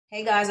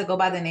Hey guys, I go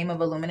by the name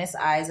of Luminous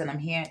Eyes, and I'm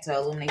here to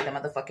illuminate the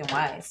motherfucking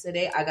wise.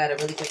 Today, I got a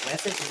really quick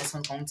message, and this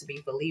one's going to be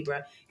for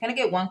Libra. Can I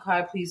get one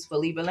card, please, for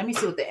Libra? Let me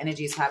see what the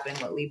energy is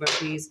happening with Libra,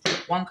 please.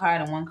 One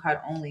card and one card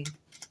only.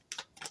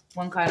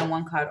 One card and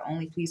one card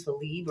only, please, for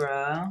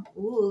Libra.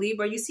 Ooh,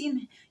 Libra, you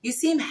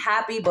seem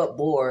happy but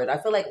bored. I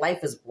feel like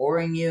life is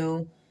boring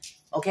you.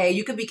 Okay,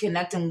 you could be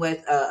connecting with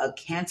a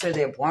Cancer.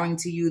 They're boring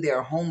to you. They're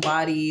a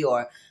homebody,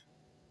 or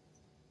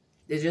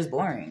they're just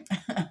boring.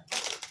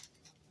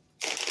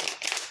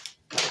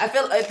 I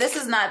feel if this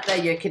is not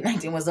that you're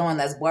connecting with someone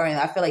that's boring,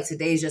 I feel like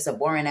today's just a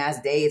boring ass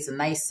day. It's a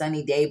nice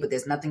sunny day, but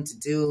there's nothing to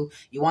do.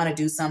 You want to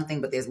do something,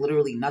 but there's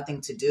literally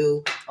nothing to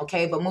do.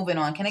 Okay, but moving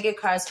on. Can I get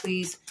cards,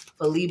 please,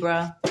 for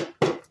Libra?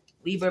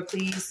 Libra,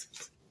 please.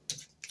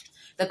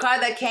 The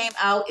card that came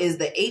out is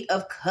the Eight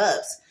of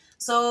Cups.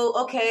 So,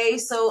 okay,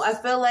 so I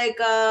feel like,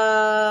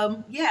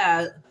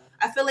 yeah,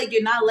 I feel like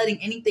you're not letting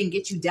anything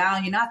get you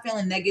down. You're not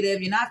feeling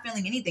negative. You're not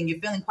feeling anything. You're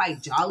feeling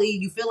quite jolly.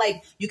 You feel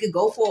like you could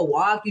go for a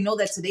walk. You know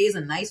that today is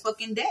a nice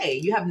fucking day.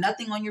 You have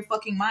nothing on your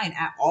fucking mind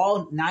at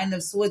all. Nine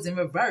of Swords in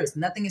reverse.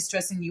 Nothing is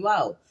stressing you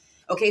out.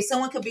 Okay,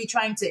 someone could be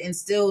trying to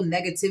instill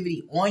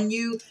negativity on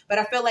you, but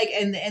I feel like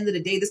in the end of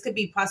the day, this could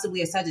be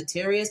possibly a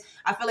Sagittarius.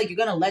 I feel like you're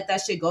going to let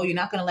that shit go. You're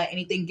not going to let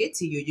anything get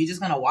to you. You're just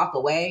going to walk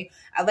away.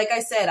 Like I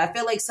said, I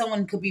feel like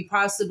someone could be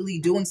possibly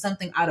doing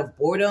something out of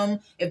boredom.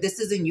 If this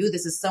isn't you,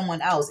 this is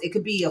someone else. It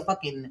could be a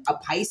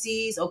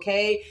Pisces,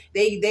 okay?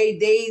 They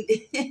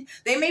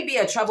may be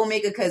a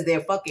troublemaker because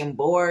they're fucking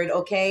bored,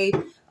 okay?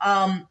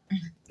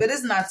 But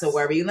it's not to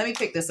worry. Let me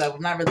pick this up.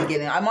 I'm not really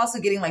getting. I'm also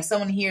getting like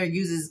someone here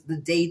uses the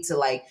day to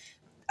like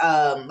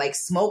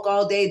smoke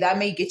all day. That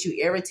may get you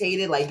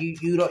irritated. Like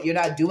you're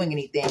not doing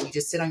anything. You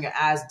just sit on your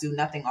ass, do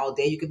nothing all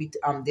day. You could be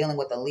dealing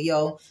with a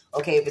Leo.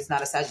 Okay, if it's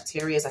not a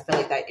Sagittarius, I feel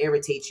like that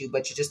irritates you,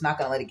 but you're just not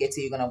gonna let it get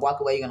to you. You're gonna walk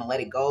away. You're gonna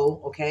let it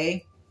go.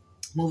 Okay.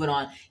 Moving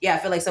on. Yeah, I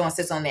feel like someone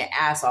sits on their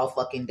ass all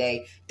fucking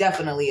day.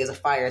 Definitely is a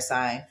fire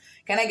sign.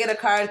 Can I get a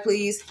card,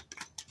 please,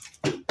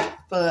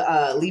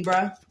 for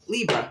Libra?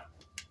 Libra.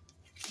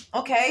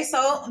 Okay,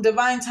 so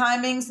divine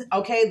timings.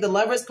 Okay, the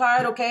Lover's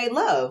card. Okay,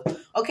 love.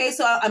 Okay,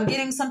 so I'm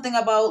getting something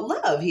about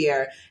love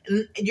here.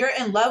 You're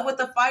in love with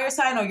a fire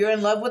sign, or you're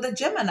in love with a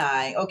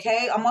Gemini.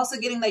 Okay, I'm also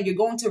getting that you're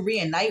going to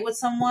reunite with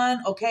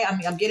someone. Okay, I'm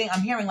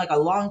hearing like a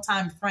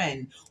longtime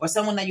friend or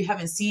someone that you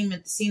haven't seen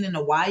in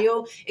a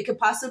while. It could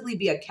possibly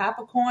be a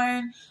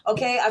Capricorn.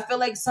 Okay, I feel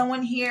like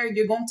someone here,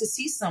 you're going to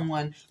see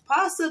someone.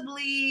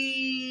 Possibly,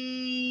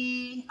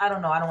 I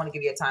don't know. I don't want to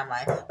give you a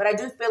timeline, but I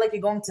do feel like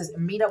you're going to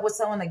meet up with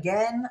someone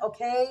again.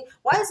 Okay,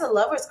 why is the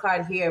Lover's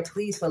card here,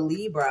 please, for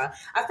Libra?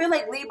 I feel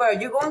like Libra,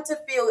 you're going to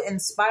feel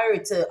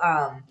inspired to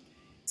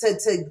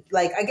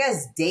like, I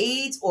guess,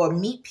 date or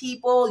meet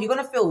people. You're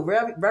going to feel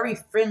very, very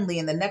friendly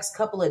in the next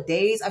couple of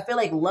days. I feel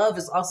like love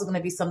is also going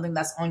to be something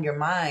that's on your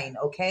mind.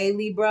 Okay,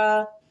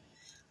 Libra.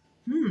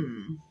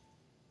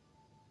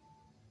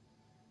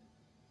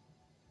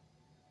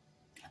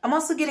 I'm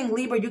also getting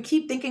Libra. You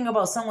keep thinking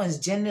about someone's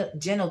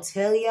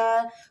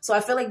genitalia. So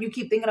I feel like you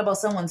keep thinking about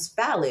someone's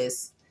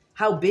phallus.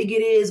 How big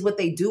it is, what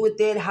they do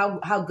with it,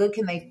 how good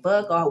can they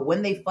fuck, or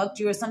when they fucked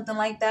you or something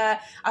like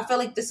that. I feel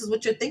like this is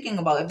what you're thinking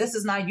about. If this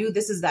is not you,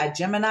 this is that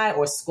Gemini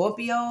or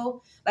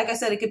Scorpio. Like I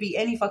said, it could be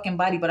any fucking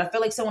body, but I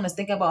feel like someone is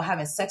thinking about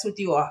having sex with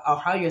you, or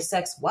how your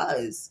sex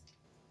was.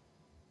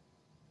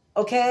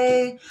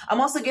 Okay,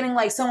 I'm also getting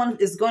like someone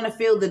is going to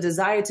feel the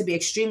desire to be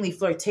extremely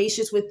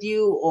flirtatious with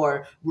you,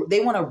 or they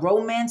want to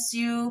romance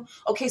you.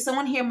 Okay,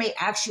 someone here may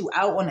ask you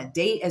out on a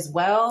date as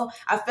well.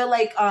 I feel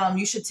like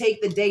you should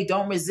take the date.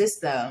 Don't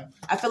resist them.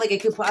 I feel like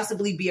it could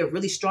possibly be a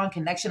really strong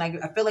connection.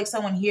 I feel like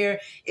someone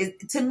here is,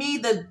 to me,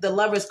 the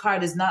Lover's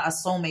card is not a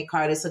soulmate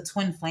card. It's a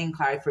twin flame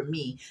card for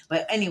me.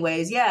 But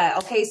anyways, yeah.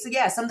 Okay, so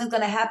yeah, something's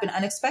going to happen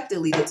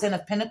unexpectedly. The Ten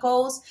of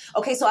Pentacles.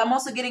 Okay, so I'm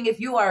also getting, if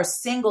you are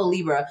single,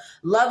 Libra,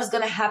 love is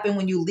going to happen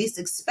when you least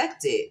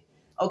expect it.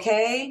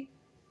 Okay,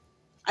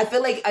 I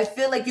feel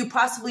like you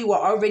possibly were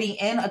already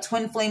in a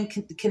twin flame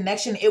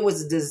connection. It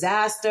was a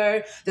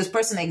disaster. This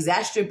person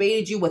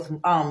exacerbated you with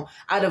out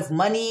of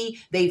money.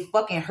 They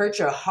fucking hurt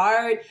your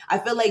heart. I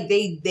feel like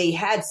they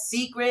had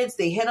secrets.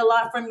 They hid a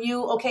lot from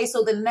you. Okay,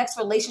 so the next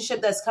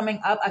relationship that's coming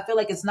up, I feel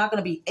like it's not going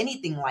to be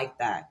anything like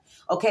that.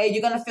 Okay,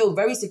 you're going to feel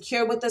very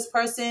secure with this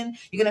person.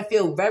 You're going to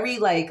feel very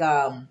like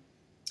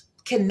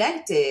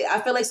connected. I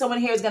feel like someone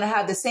here is going to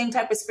have the same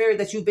type of spirit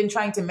that you've been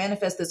trying to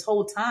manifest this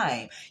whole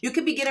time. You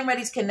could be getting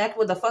ready to connect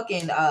with a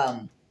fucking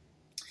I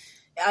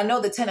know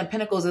the Ten of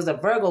Pentacles is a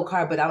Virgo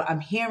card, but I'm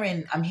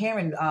hearing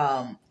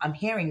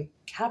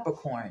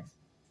Capricorn.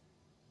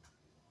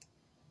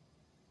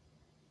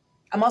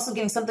 I'm also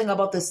getting something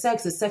about the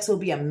sex. The sex will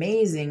be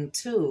amazing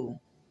too.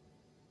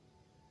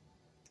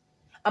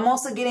 I'm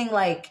also getting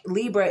like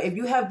Libra, if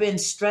you have been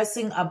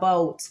stressing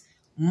about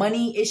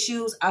money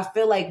issues, I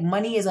feel like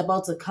money is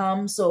about to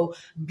come. So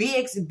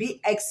I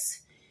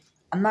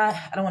don't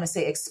want to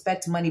say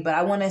expect money, but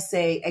I want to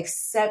say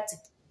accept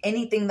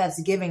anything that's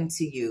given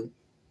to you.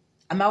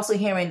 I'm also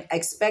hearing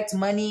expect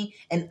money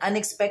in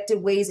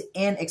unexpected ways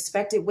and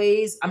expected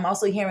ways. I'm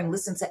also hearing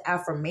listen to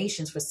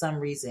affirmations for some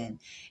reason.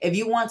 If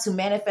you want to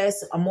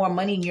manifest more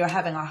money and you're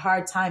having a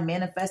hard time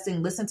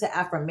manifesting, listen to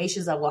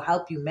affirmations that will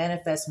help you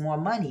manifest more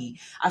money.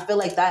 I feel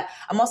like that.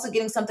 I'm also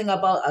getting something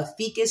about a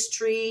ficus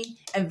tree.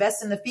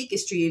 Invest in the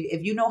ficus tree.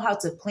 If you know how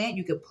to plant,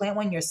 you could plant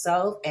one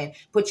yourself and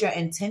put your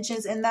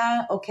intentions in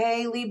that.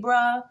 Okay,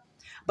 Libra?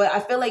 But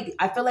I feel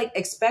like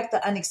expect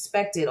the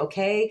unexpected,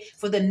 okay?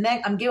 For the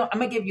next, I'm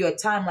gonna give you a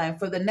timeline.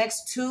 For the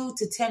next 2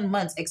 to 10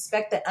 months,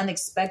 expect the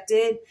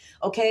unexpected,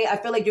 okay? I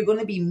feel like you're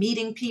gonna be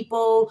meeting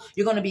people,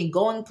 you're gonna be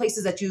going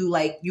places that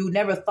you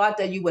never thought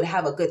that you would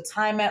have a good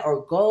time at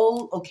or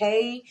go,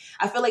 okay?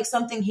 I feel like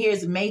something here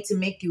is made to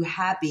make you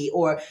happy,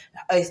 or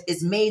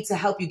is made to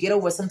help you get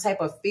over some type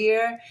of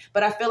fear.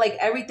 But I feel like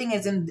everything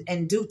is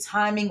in due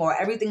timing, or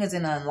everything is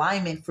in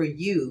alignment for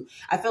you.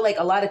 I feel like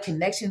a lot of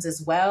connections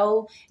as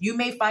well. You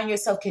may find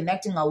yourself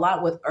connecting a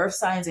lot with earth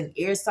signs and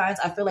air signs.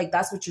 I feel like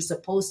that's what you're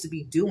supposed to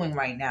be doing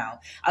right now.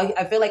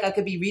 I feel like I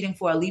could be reading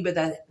for a Libra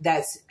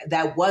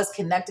that was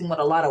connecting with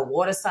a lot of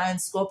water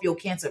signs, Scorpio,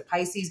 Cancer,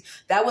 Pisces.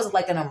 That was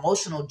like an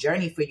emotional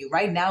journey for you.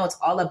 Right now, it's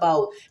all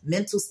about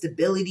mental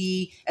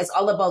stability. It's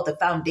all about the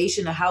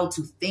foundation of how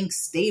to think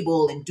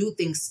stable and do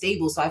things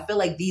stable. So I feel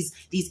like these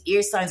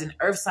air signs and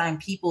earth sign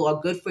people are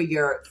good for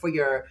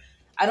your,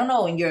 I don't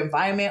know, in your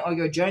environment or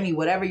your journey,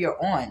 whatever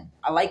you're on.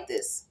 I like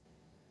this.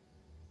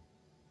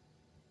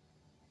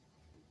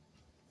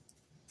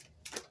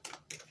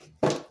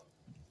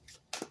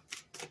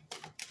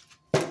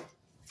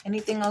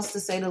 Anything else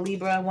to say to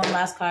Libra? One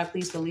last card,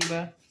 please, for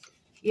Libra.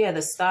 Yeah,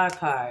 the Star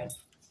card.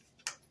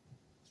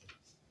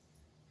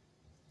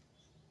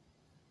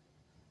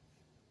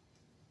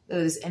 It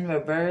was in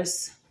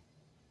reverse.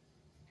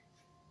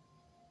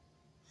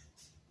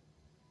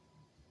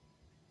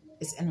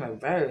 It's in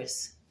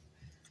reverse.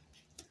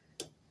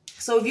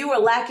 So if you were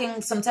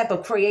lacking some type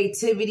of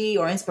creativity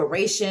or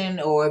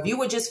inspiration, or if you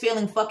were just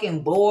feeling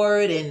fucking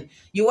bored and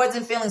you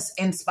wasn't feeling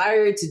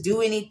inspired to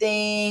do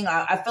anything,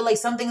 I feel like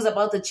something's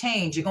about to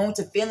change. You're going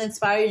to feel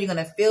inspired. You're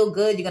going to feel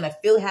good. You're going to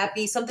feel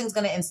happy. Something's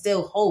going to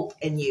instill hope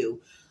in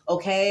you.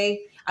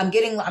 Okay? I'm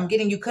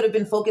getting, you could have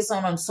been focused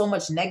on so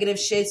much negative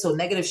shit. So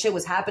negative shit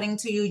was happening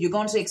to you. You're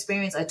going to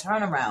experience a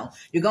turnaround.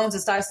 You're going to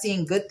start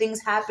seeing good things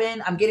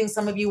happen. I'm getting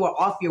some of you are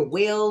off your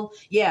wheel.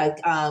 Yeah.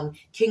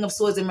 King of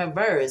Swords in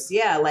reverse.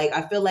 Yeah. Like,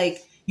 I feel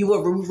like you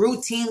were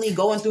routinely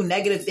going through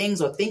negative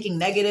things or thinking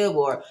negative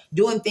or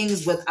doing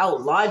things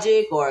without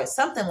logic or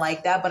something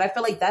like that. But I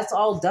feel like that's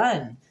all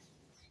done.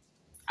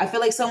 I feel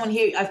like someone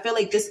here, I feel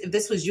like if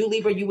this was you,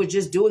 Libra, you were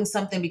just doing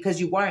something because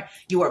you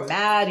were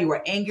mad, you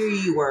were angry,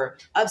 you were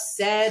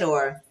upset,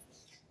 or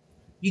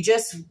you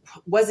just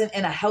wasn't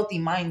in a healthy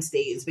mind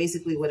state is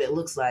basically what it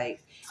looks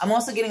like. I'm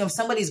also getting if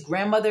somebody's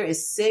grandmother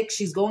is sick,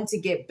 she's going to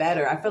get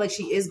better. I feel like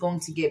she is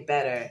going to get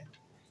better.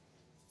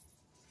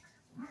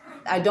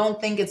 I don't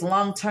think it's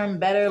long-term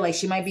better. Like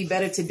she might be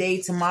better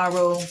today,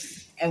 tomorrow.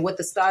 And with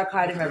the Star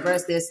card in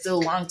reverse, there's still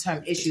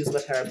long-term issues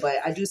with her. But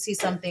I do see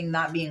something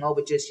not being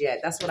over just yet.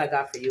 That's what I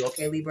got for you.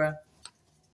 Okay, Libra?